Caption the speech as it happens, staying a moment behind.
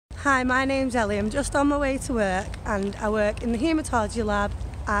Hi, my name's Ellie. I'm just on my way to work and I work in the haematology lab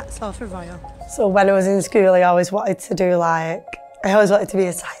at Salford Royal. So when I was in school, I always wanted to be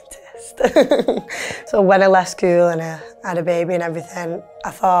a scientist. So when I left school and I had a baby and everything, I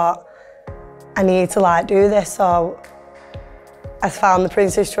thought I need to do this. So I found the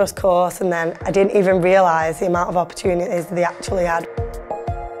Prince's Trust course and then I didn't even realise the amount of opportunities they actually had.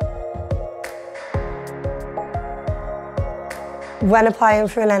 When applying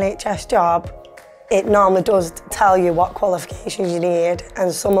for an NHS job, it normally does tell you what qualifications you need,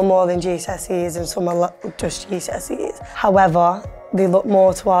 and some are more than GCSEs and some are just GCSEs. However, they look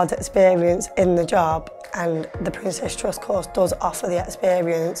more towards experience in the job, and the Princess Trust course does offer the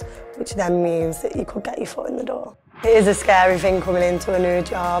experience, which then means that you could get your foot in the door. It is a scary thing coming into a new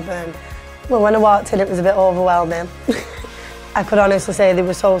job, and well, when I walked in it was a bit overwhelming. I could honestly say they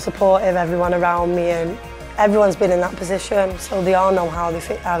were so supportive, everyone around me, and everyone's been in that position, so they all know how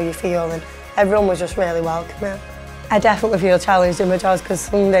you feel, and everyone was just really welcoming. I definitely feel challenged in my jobs because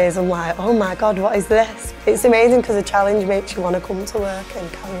some days I'm like, oh my God, what is this? It's amazing because the challenge makes you want to come to work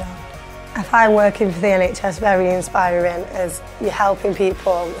and carry on. I find working for the NHS very inspiring as you're helping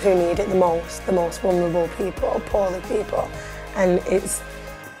people who need it the most vulnerable people, poorly people, and it's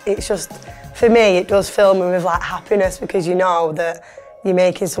just, for me, it does fill me with happiness because you know that you're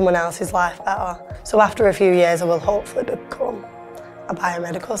making someone else's life better. So after a few years, I will hopefully become a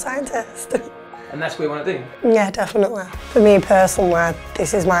biomedical scientist. And that's what you want to do? Yeah, definitely. For me personally,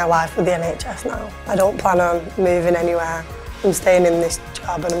 this is my life with the NHS now. I don't plan on moving anywhere. I'm staying in this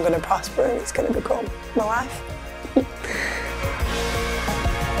job and I'm going to prosper and it's going to become my life.